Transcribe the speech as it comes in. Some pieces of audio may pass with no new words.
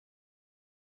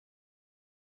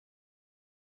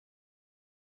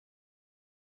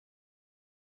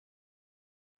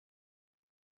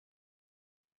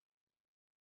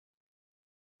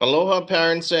Aloha,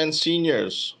 parents and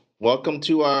seniors. Welcome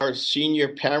to our senior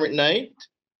parent night.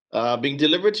 Being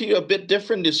delivered to you a bit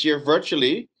different this year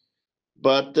virtually,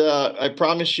 but I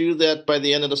promise you that by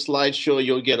the end of the slideshow,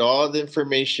 you'll get all the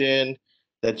information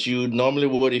that you normally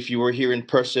would if you were here in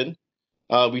person.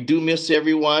 We do miss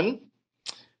everyone.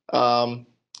 Um,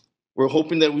 we're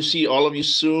hoping that we see all of you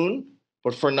soon,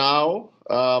 but for now,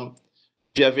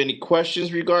 if you have any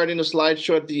questions regarding the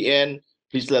slideshow at the end,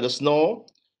 please let us know.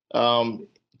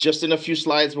 Just in a few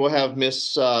slides, we'll have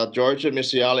Miss George and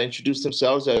Miss Eala introduce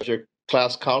themselves as your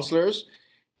class counselors,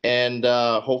 and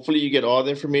hopefully you get all the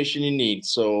information you need.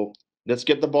 So let's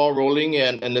get the ball rolling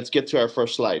and let's get to our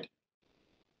first slide.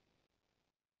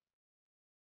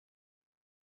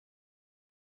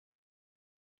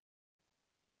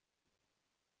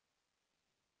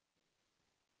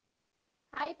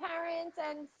 Hi, parents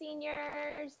and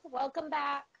seniors. Welcome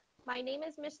back. My name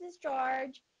is Mrs.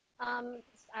 George.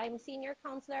 I'm senior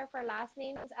counselor for last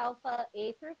name is Alpha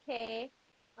A through K.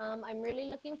 I'm really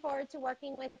looking forward to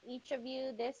working with each of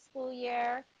you this school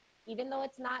year. Even though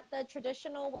it's not the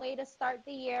traditional way to start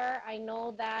the year, I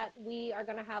know that we are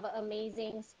going to have an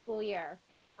amazing school year.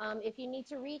 If you need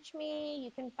to reach me,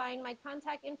 you can find my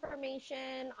contact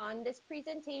information on this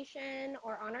presentation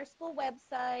or on our school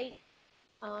website.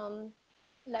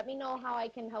 Let me know how I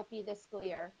can help you this school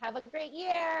year. Have a great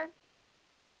year.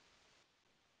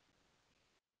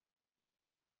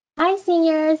 Hi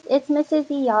seniors, it's Mrs.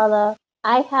 Eala.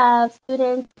 I have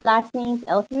students last names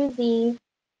L through Z.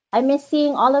 I miss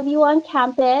seeing all of you on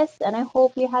campus and I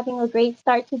hope you're having a great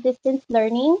start to distance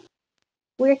learning.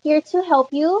 We're here to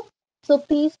help you, so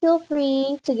please feel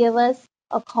free to give us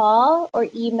a call or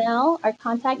email. Our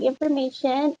contact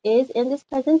information is in this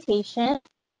presentation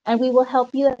and we will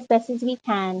help you as best as we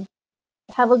can.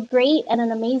 Have a great and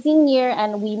an amazing year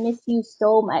and we miss you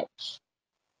so much.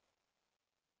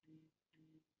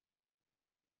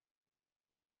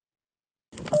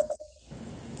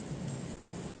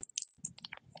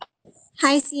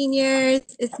 Hi, seniors.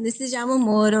 It's Mrs.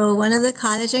 Yamamoto, one of the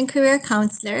college and career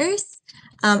counselors.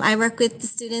 I work with the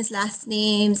students' last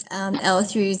names L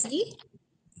through Z.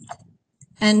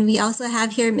 And we also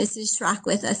have here Mrs. Schrock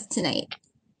with us tonight.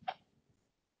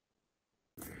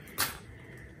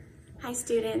 Hi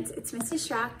students, it's Mrs.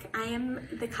 Schrock. I am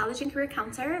the college and career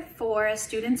counselor for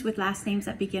students with last names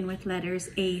that begin with letters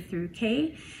A through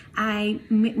K.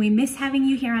 We miss having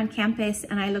you here on campus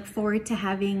and I look forward to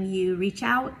having you reach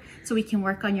out so we can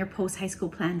work on your post-high school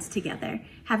plans together.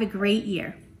 Have a great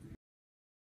year.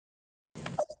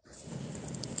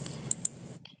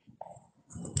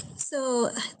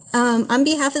 So on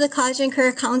behalf of the College and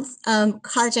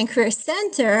Career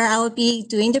Center, I will be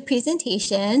doing the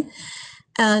presentation.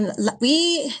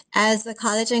 We, as the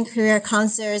college and career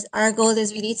counselors, our goal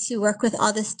is really to work with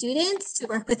all the students, to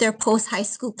work with their post-high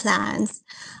school plans.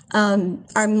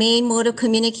 Our main mode of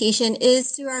communication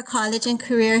is through our College and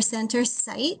Career Center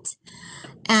site.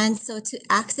 And so to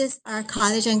access our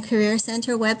College and Career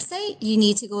Center website, you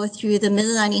need to go through the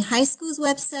Mililani High School's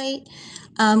website,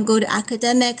 go to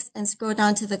academics and scroll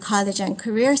down to the College and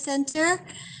Career Center.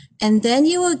 And then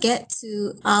you will get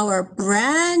to our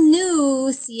brand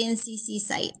new C&CC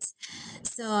site.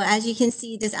 So as you can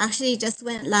see, this actually just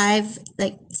went live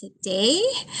like today.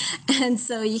 And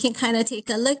so you can kind of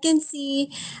take a look and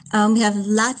see. We have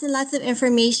lots and lots of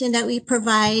information that we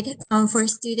provide for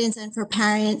students and for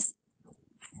parents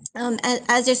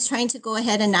as they're trying to go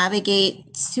ahead and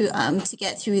navigate to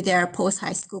get through their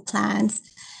post-high school plans.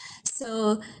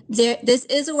 So this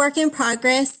is a work in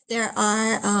progress.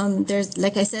 There's,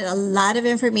 like I said, a lot of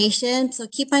information. So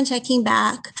keep on checking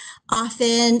back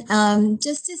often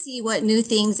just to see what new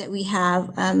things that we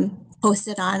have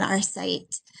posted on our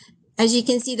site. As you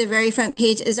can see, the very front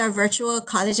page is our virtual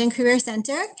College and Career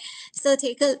Center. So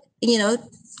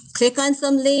click on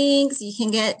some links. You can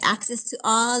get access to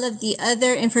all of the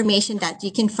other information that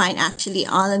you can find actually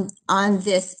on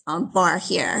this bar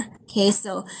here. Okay,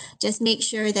 so just make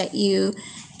sure that you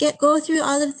go through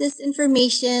all of this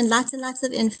information, lots and lots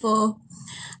of info.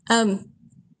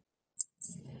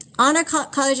 On our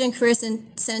College and Career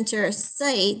Center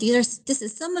site, this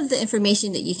is some of the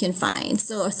information that you can find.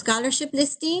 So a scholarship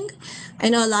listing. I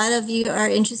know a lot of you are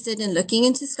interested in looking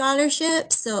into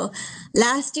scholarships. So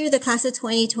last year, the class of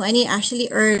 2020 actually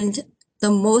earned the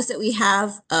most that we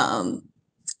have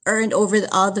earned over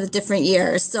all the different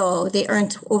years. So they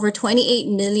earned over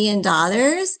 $28 million.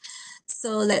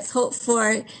 So let's hope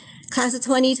for class of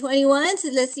 2021. So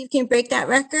let's see if we can break that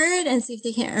record and see if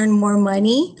they can earn more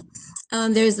money.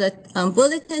 There's a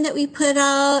bulletin that we put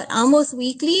out almost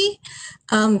weekly,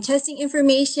 testing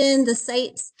information, the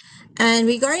sites, And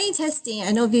regarding testing,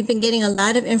 I know we've been getting a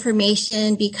lot of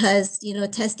information because,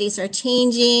 test dates are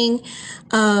changing.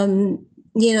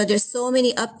 There's so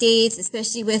many updates,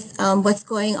 especially with what's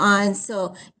going on.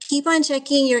 So keep on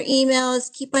checking your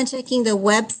emails, keep on checking the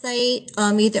website,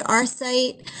 either our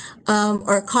site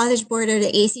or College Board or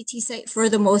the ACT site for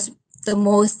the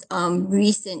most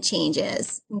recent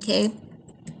changes, okay?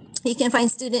 You can find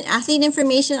student athlete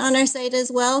information on our site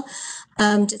as well.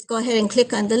 Just go ahead and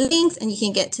click on the links and you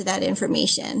can get to that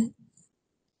information.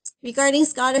 Regarding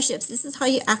scholarships, this is how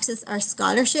you access our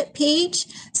scholarship page.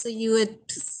 So you would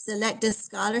select the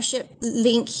scholarship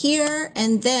link here,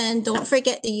 and then don't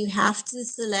forget that you have to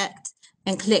select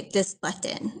and click this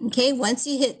button. Okay, once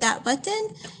you hit that button,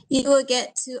 you will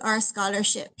get to our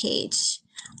scholarship page.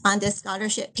 On this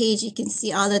scholarship page, you can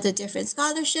see all of the different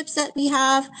scholarships that we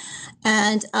have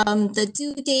and the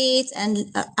due dates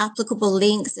and applicable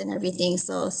links and everything.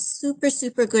 So super,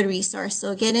 super good resource.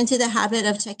 So get into the habit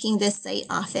of checking this site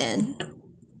often.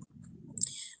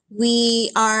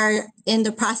 We are in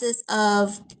the process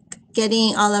of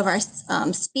getting all of our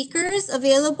speakers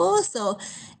available. So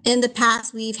in the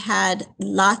past, we've had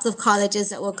lots of colleges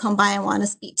that will come by and want to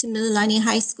speak to Mililani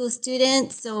High School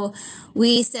students. So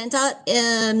we sent out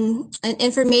an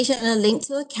information and a link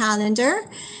to a calendar.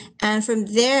 And from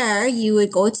there, you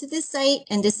would go to the site,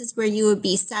 and this is where you would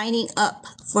be signing up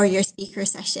for your speaker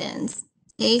sessions.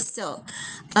 Okay, so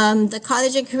the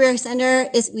College and Career Center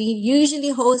we usually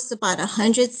host about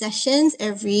 100 sessions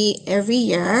every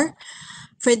year.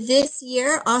 For this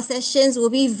year, all sessions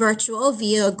will be virtual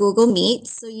via Google Meet.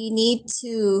 So you need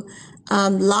to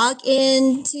log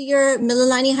in to your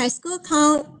Mililani High School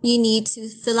account. You need to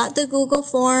fill out the Google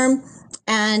form,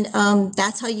 and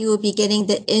that's how you will be getting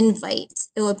the invite.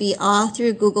 It will be all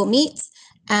through Google Meet.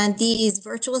 And these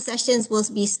virtual sessions will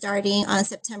be starting on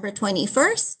September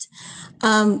 21st,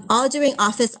 all during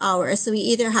office hours. So we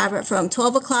either have it from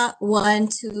 12 o'clock, 1,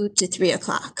 2 to 3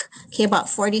 o'clock. Okay, about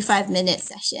 45-minute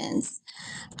sessions.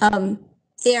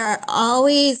 They are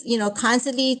always,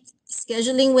 constantly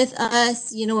scheduling with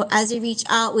us. As they reach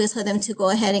out, we'll tell them to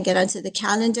go ahead and get onto the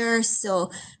calendar.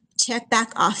 So check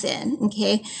back often,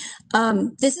 okay?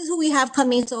 This is who we have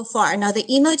coming so far. Now, the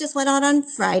email just went out on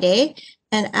Friday.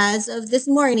 And as of this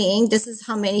morning, this is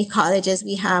how many colleges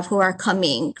we have who are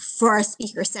coming for our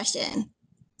speaker session.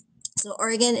 So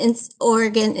Oregon, this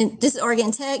is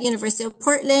Oregon Tech, University of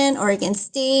Portland, Oregon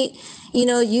State,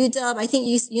 UW, I think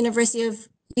University of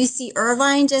UC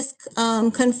Irvine just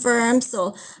confirmed.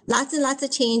 So lots and lots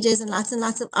of changes and lots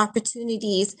of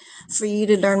opportunities for you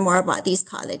to learn more about these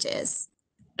colleges.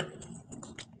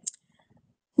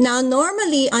 Now,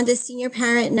 normally on the senior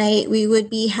parent night, we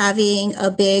would be having a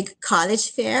big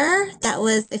college fair. That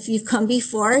was, if you've come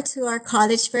before to our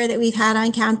college fair that we've had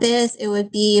on campus, it would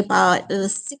be about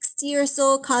 60 or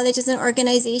so colleges and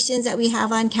organizations that we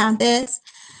have on campus.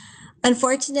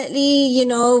 Unfortunately,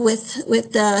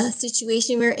 with the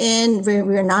situation we're in,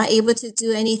 we're not able to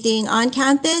do anything on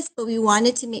campus, but we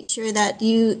wanted to make sure that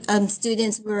you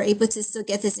students were able to still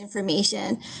get this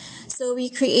information. So we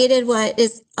created what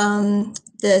is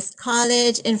this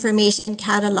college information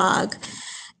catalog.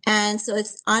 And so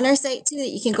it's on our site too, that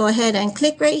you can go ahead and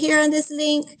click right here on this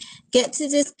link, get to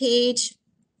this page,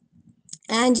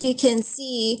 and you can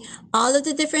see all of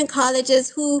the different colleges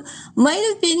who might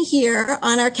have been here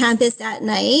on our campus that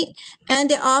night. And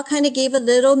they all kind of gave a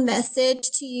little message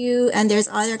to you. And there's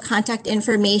all their contact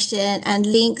information and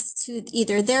links to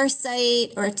either their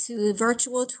site or to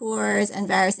virtual tours and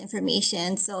various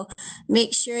information. So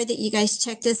make sure that you guys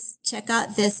check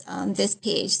out this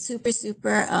page. Super,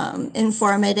 super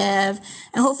informative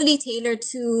and hopefully tailored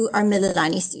to our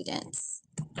Mililani students.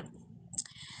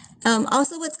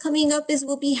 Also, what's coming up is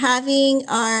we'll be having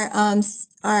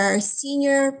our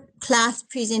senior class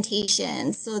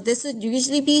presentation. So this would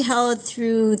usually be held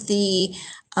through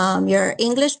your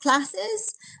English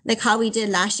classes, like how we did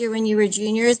last year when you were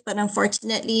juniors. But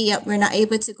unfortunately, we're not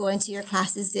able to go into your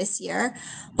classes this year.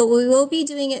 But we will be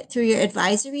doing it through your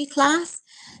advisory class.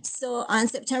 So on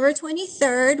September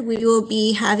 23rd, we will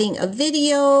be having a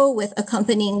video with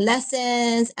accompanying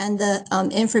lessons and the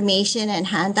information and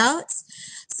handouts.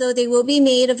 So they will be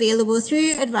made available through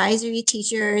your advisory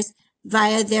teachers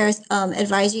via their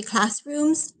advisory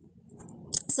classrooms.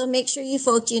 So make sure you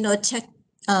folks, check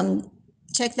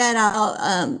that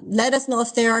out. Let us know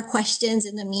if there are questions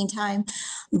in the meantime,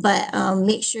 but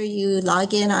make sure you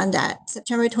log in on that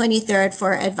September 23rd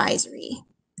for advisory.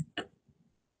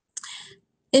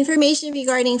 Information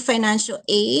regarding financial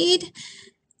aid.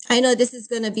 I know this is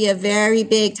going to be a very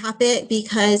big topic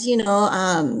because,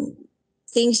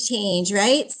 things change,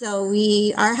 right? So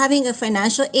we are having a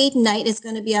financial aid night. It's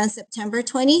going to be on September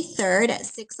 23rd at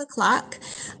 6 o'clock.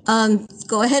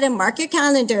 Go ahead and mark your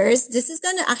calendars. This is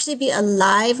going to actually be a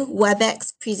live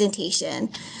WebEx presentation.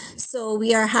 So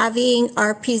we are having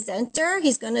our presenter.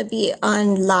 He's going to be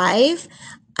on live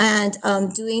and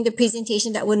doing the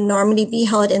presentation that would normally be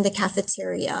held in the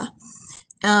cafeteria.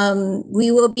 We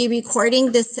will be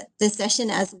recording this session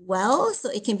as well, so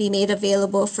it can be made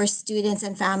available for students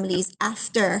and families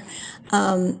after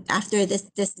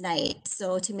this night.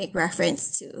 So to make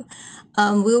reference to,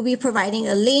 we'll be providing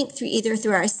a link either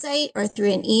through our site or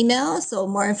through an email. So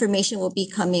more information will be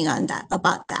coming on that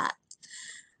about that.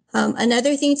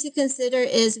 Another thing to consider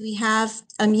is we have,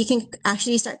 you can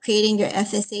actually start creating your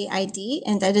FSA ID,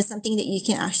 and that is something that you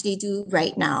can actually do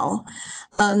right now.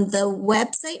 The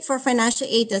website for financial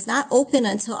aid does not open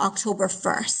until October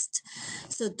 1st.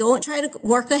 So don't try to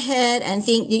work ahead and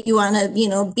think that you want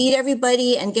to, beat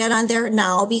everybody and get on there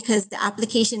now, because the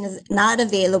application is not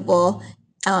available.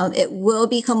 It will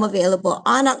become available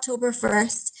on October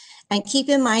 1st. And keep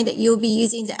in mind that you'll be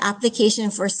using the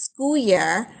application for school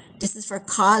year. This is for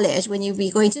college, when you'll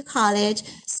be going to college,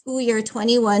 school year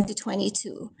 21 to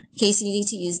 22. Okay, so you need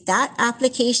to use that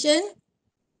application.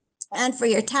 And for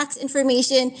your tax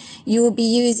information, you will be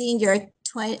using your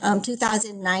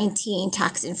 2019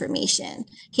 tax information.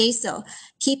 Okay, so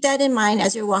keep that in mind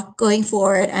as you're going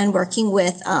forward and working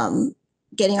with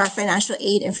getting our financial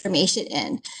aid information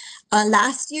in.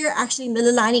 Last year, actually,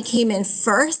 Mililani came in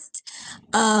first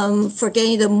for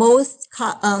getting the most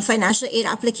financial aid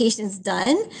applications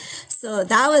done. So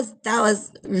that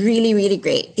was really, really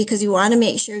great, because you want to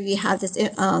make sure you have this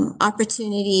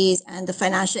opportunities and the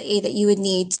financial aid that you would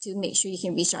need to make sure you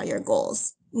can reach all your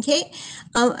goals. Okay,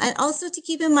 and also to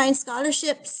keep in mind,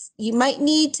 scholarships, you might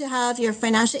need to have your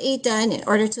financial aid done in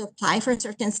order to apply for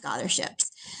certain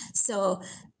scholarships. So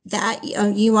that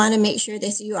you want to make sure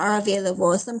that you are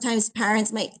available. Sometimes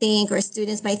parents might think, or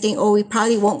students might think, oh, we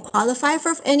probably won't qualify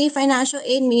for any financial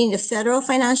aid, meaning the federal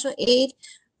financial aid.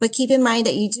 But keep in mind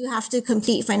that you do have to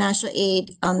complete financial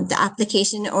aid, the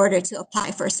application, in order to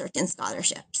apply for certain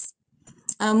scholarships.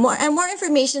 More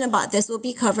information about this will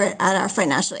be covered at our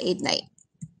financial aid night.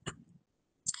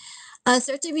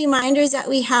 Certain reminders that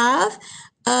we have.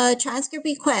 Transcript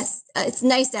requests. It's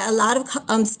nice that a lot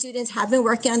of students have been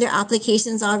working on their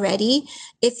applications already.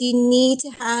 If you need to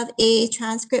have a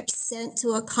transcript sent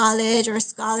to a college or a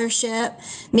scholarship,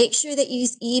 make sure that you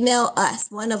email us,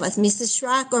 one of us, Mrs.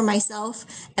 Schrock or myself,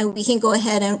 and we can go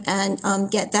ahead and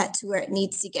get that to where it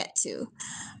needs to get to.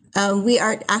 We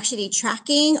are actually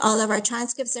tracking all of our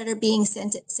transcripts that are being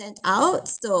sent out,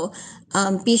 so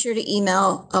be sure to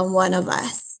email one of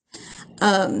us.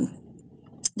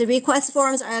 The request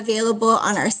forms are available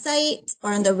on our site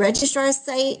or on the registrar's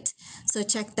site, so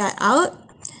check that out.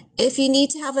 If you need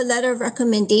to have a letter of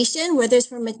recommendation, whether it's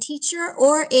from a teacher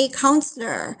or a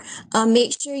counselor,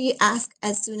 make sure you ask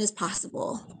as soon as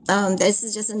possible. This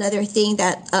is just another thing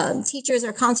that teachers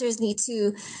or counselors need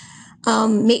to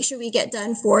make sure we get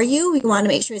done for you. We want to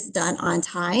make sure it's done on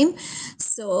time.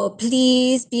 So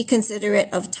please be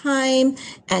considerate of time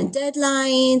and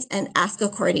deadlines and ask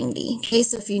accordingly. Okay,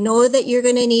 so if you know that you're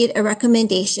going to need a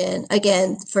recommendation,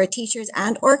 again, for teachers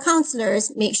and or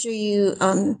counselors, make sure you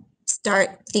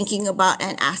start thinking about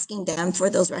and asking them for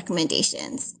those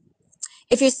recommendations.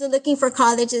 If you're still looking for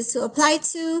colleges to apply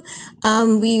to,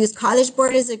 we use College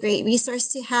Board as a great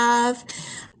resource to have.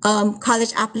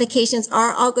 College applications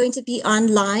are all going to be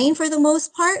online for the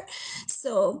most part.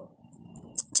 So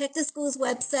check the school's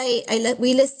website.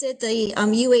 We listed the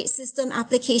U8 system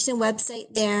application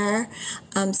website there.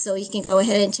 So you can go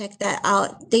ahead and check that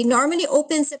out. They normally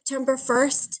open September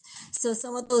 1st. So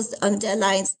some of those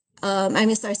deadlines,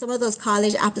 some of those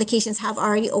college applications have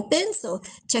already opened. So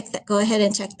go ahead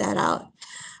and check that out.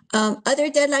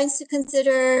 Other deadlines to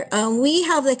consider, we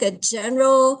have like a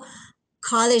general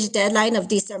college deadline of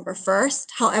December 1st.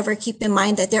 However, keep in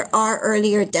mind that there are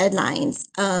earlier deadlines.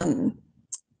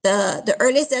 The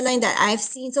earliest deadline that I've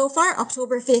seen so far,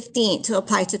 October 15th, to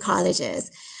apply to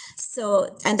colleges.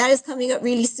 So, and that is coming up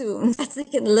really soon. That's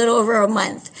like in a little over a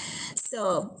month.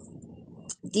 So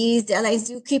these deadlines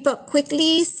do creep up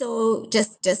quickly. So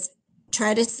just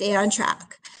try to stay on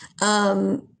track.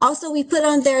 Also, we put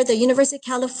on there the University of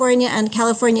California and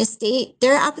California State.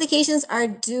 Their applications are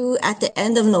due at the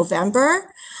end of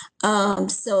November.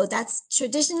 So that's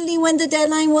traditionally when the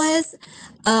deadline was.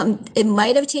 It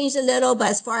might have changed a little, but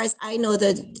as far as I know,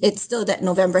 it's still that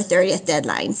November 30th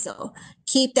deadline. So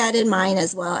keep that in mind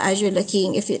as well as you're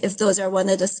looking if those are one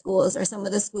of the schools or some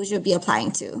of the schools you'll be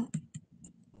applying to.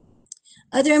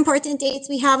 Other important dates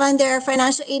we have on there,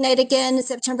 financial aid night again,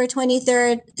 September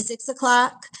 23rd, 6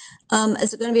 o'clock.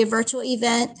 It's going to be a virtual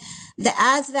event. The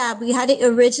ASVAB, we had it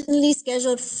originally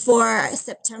scheduled for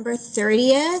September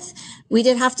 30th. We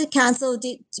did have to cancel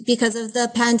because of the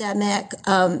pandemic.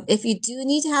 If you do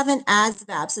need to have an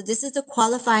ASVAB, so this is the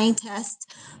qualifying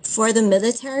test for the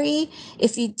military.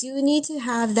 If you do need to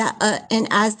have that an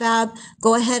ASVAB,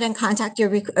 go ahead and contact your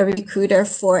recruiter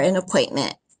for an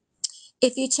appointment.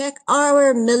 If you check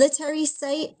our military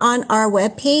site on our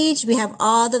webpage, we have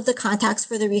all of the contacts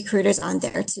for the recruiters on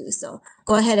there too. So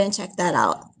go ahead and check that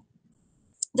out.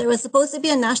 There was supposed to be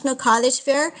a national college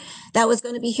fair that was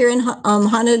going to be here in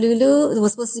Honolulu. It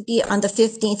was supposed to be on the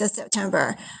 15th of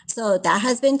September. So that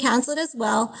has been canceled as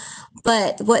well.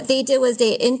 But what they did was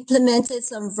they implemented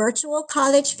some virtual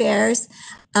college fairs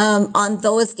on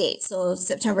those dates. So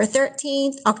September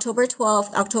 13th, October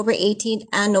 12th, October 18th,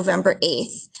 and November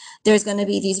 8th. There's going to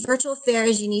be these virtual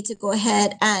fairs. You need to go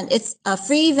ahead, and it's a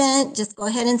free event. Just go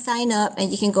ahead and sign up,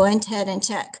 and you can go ahead and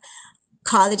check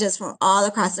colleges from all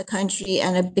across the country,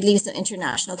 and I believe some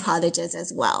international colleges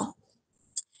as well.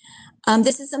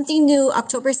 This is something new.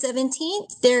 October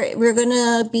 17th, we're going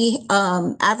to be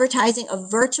advertising a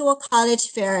virtual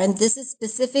college fair, and this is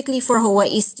specifically for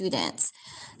Hawaii students.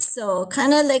 So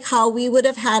kind of like how we would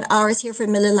have had ours here for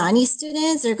Mililani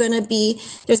students, there's going to be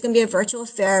a virtual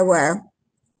fair where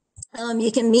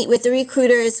you can meet with the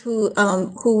recruiters who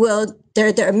will,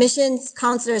 they're admissions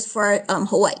counselors for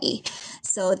Hawaii.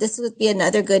 So this would be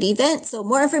another good event. So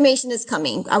more information is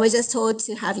coming. I was just told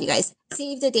to have you guys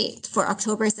save the date for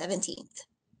October 17th.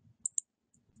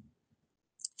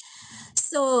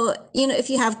 So, if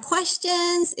you have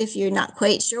questions, if you're not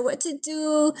quite sure what to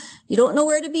do, you don't know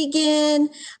where to begin,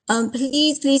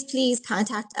 please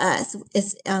contact us.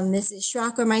 It's Mrs.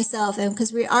 Schrock or myself, and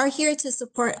because we are here to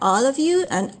support all of you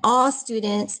and all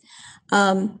students,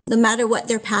 no matter what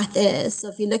their path is. So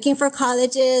if you're looking for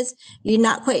colleges, you're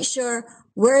not quite sure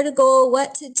where to go,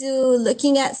 what to do,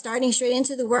 looking at starting straight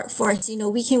into the workforce,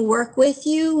 we can work with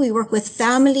you. We work with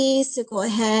families to go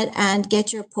ahead and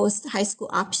get your post-high school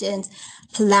options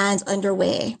plans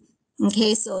underway.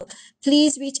 Okay, so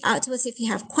please reach out to us if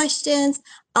you have questions.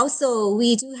 Also,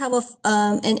 we do have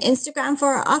an Instagram for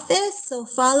our office, so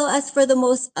follow us for the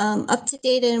most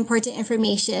up-to-date and important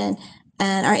information.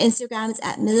 And our Instagram is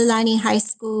at Mililani High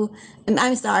School.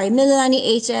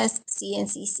 Mililani HS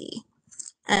C&CC.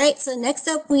 All right, so next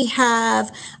up we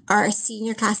have our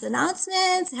senior class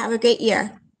announcements. Have a great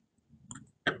year.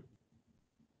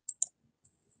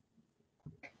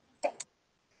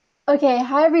 Okay,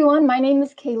 hi everyone, my name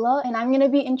is Kayla and I'm going to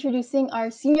be introducing our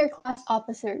senior class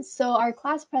officers. So our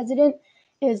class president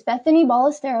is Bethany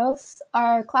Ballesteros,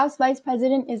 our class vice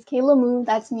president is Kayla Moo,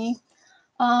 that's me.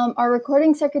 Our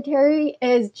recording secretary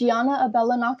is Jiana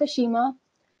Abela Nakashima.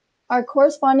 Our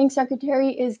corresponding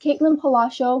secretary is Caitlin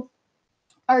Palacio.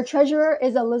 Our treasurer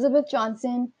is Elizabeth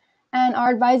Johnson, and our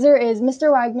advisor is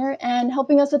Mr. Wagner, and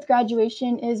helping us with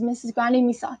graduation is Mrs. Brandy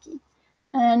Misaki.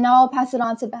 And now I'll pass it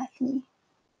on to Bethany.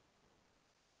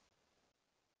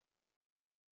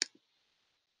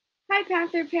 Hi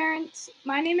Panther parents,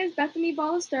 my name is Bethany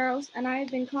Ballesteros and I have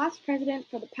been class president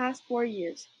for the past 4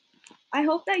 years. I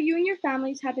hope that you and your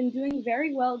families have been doing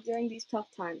very well during these tough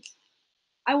times.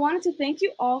 I wanted to thank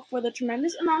you all for the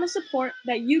tremendous amount of support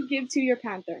that you give to your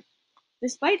Panther.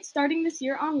 Despite starting this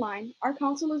year online, our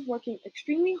council is working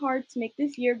extremely hard to make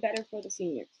this year better for the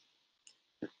seniors.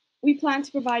 We plan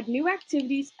to provide new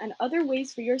activities and other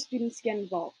ways for your students to get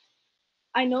involved.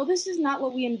 I know this is not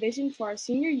what we envisioned for our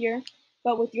senior year,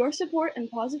 but with your support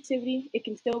and positivity, it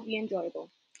can still be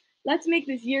enjoyable. Let's make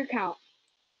this year count.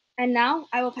 And now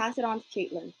I will pass it on to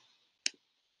Caitlin.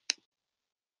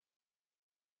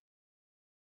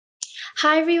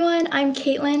 Hi everyone, I'm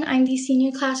Caitlin. I'm the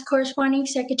Senior Class Corresponding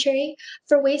Secretary.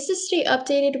 For ways to stay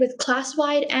updated with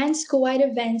class-wide and school-wide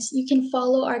events, you can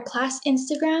follow our class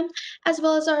Instagram as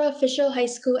well as our official high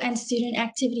school and student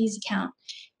activities account.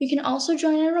 You can also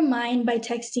join a remind by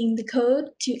texting the code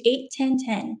to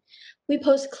 81010. We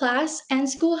post class and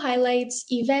school highlights,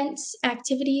 events,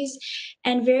 activities,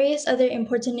 and various other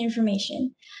important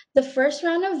information. The first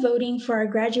round of voting for our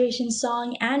graduation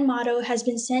song and motto has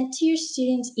been sent to your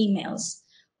students' emails.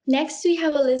 Next, we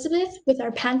have Elizabeth with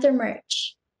our Panther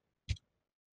merch.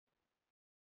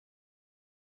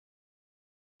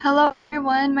 Hello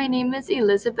everyone, my name is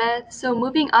Elizabeth. So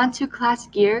moving on to class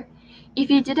gear. If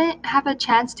you didn't have a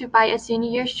chance to buy a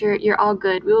senior year shirt, you're all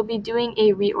good. We will be doing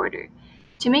a reorder.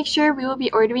 To make sure we will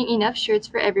be ordering enough shirts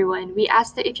for everyone, we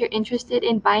ask that if you're interested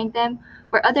in buying them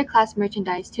or other class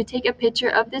merchandise to take a picture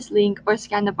of this link or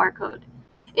scan the barcode.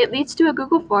 It leads to a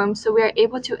Google form, so we are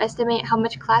able to estimate how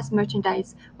much class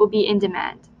merchandise will be in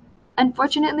demand.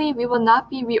 Unfortunately, we will not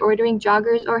be reordering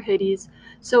joggers or hoodies,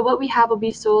 so what we have will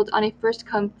be sold on a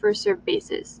first-come, first-served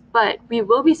basis. But we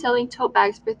will be selling tote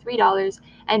bags for $3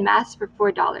 and masks for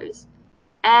 $4.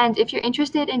 And if you're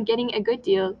interested in getting a good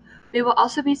deal, we will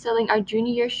also be selling our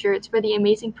junior year shirts for the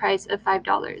amazing price of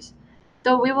 $5.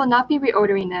 Though we will not be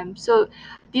reordering them, so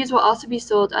these will also be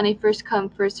sold on a first-come,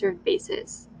 first-served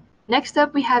basis. Next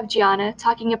up, we have Jiana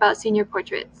talking about senior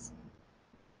portraits.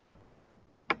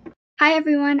 Hi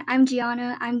everyone, I'm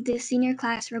Jiana. I'm the senior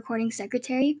class recording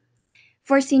secretary.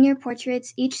 For senior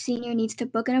portraits, each senior needs to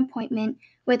book an appointment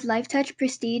with Lifetouch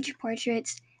Prestige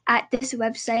Portraits at this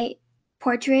website,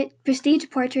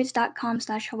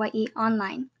 prestigeportraits.com/Hawaii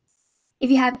online. If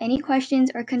you have any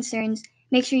questions or concerns,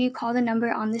 make sure you call the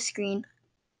number on the screen.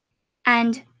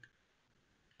 And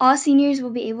all seniors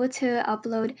will be able to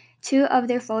upload 2 of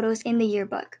their photos in the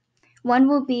yearbook. One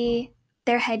will be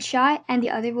their headshot and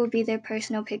the other will be their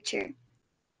personal picture.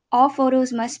 All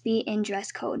photos must be in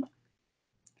dress code.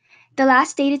 The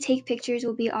last day to take pictures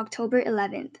will be October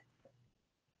 11th.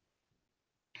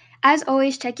 As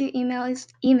always, check your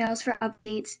emails for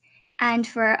updates and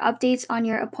for updates on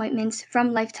your appointments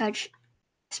from Lifetouch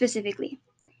specifically.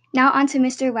 Now on to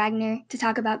Mr. Wagner to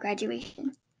talk about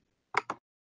graduation.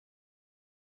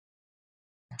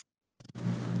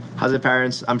 How's it,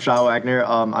 parents? I'm Schrock Wagner.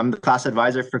 I'm the class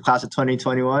advisor for class of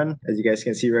 2021. As you guys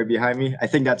can see right behind me, I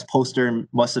think that's poster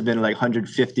must have been like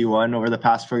 151 over the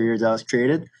past 4 years that was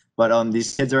created. But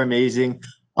these kids are amazing.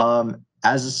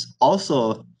 As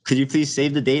also, could you please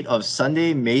save the date of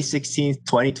Sunday, May 16th,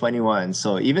 2021?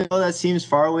 So even though that seems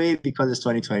far away because it's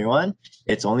 2021,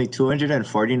 it's only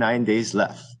 249 days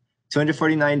left.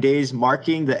 249 days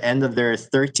marking the end of their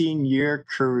 13-year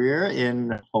career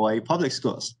in Hawaii public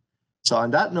schools. So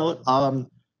on that note,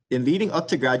 in leading up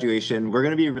to graduation, we're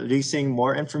going to be releasing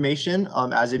more information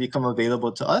as they become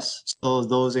available to us. So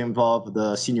those involve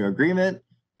the senior agreement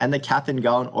and the cap and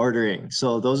gown ordering.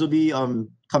 So those will be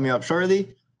coming up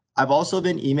shortly. I've also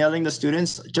been emailing the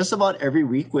students just about every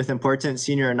week with important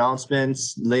senior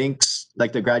announcements, links,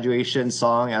 like the graduation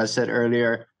song, as said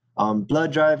earlier,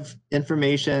 blood drive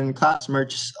information, class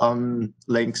merch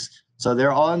links. So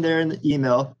they're all in there in the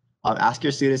email. Ask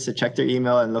your students to check their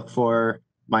email and look for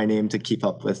my name to keep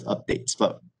up with updates.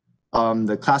 But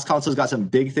the class council's got some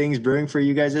big things brewing for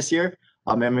you guys this year.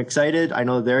 I'm excited. I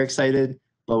know they're excited,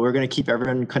 but we're going to keep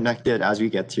everyone connected as we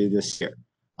get through this year.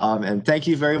 And thank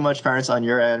you very much, parents, on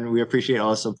your end. We appreciate all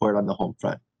the support on the home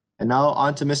front. And now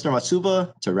on to Mr.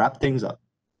 Matsuba to wrap things up.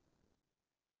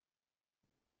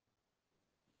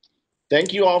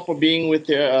 Thank you all for being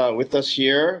with us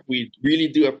here. We really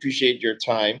do appreciate your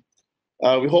time.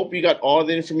 We hope you got all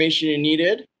the information you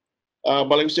needed. But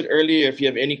like I said earlier, if you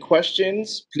have any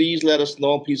questions, please let us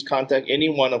know. Please contact any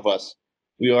one of us.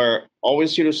 We are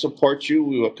always here to support you.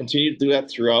 We will continue to do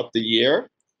that throughout the year.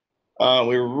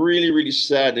 We're really, really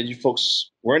sad that you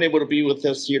folks weren't able to be with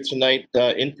us here tonight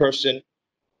in person.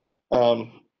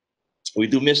 We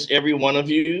do miss every one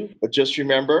of you, but just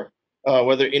remember,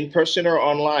 whether in person or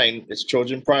online, it's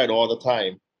Trojan Pride all the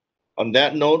time. On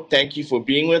that note, thank you for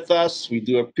being with us. We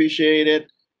do appreciate it.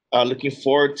 Looking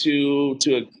forward to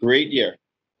a great year.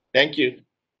 Thank you.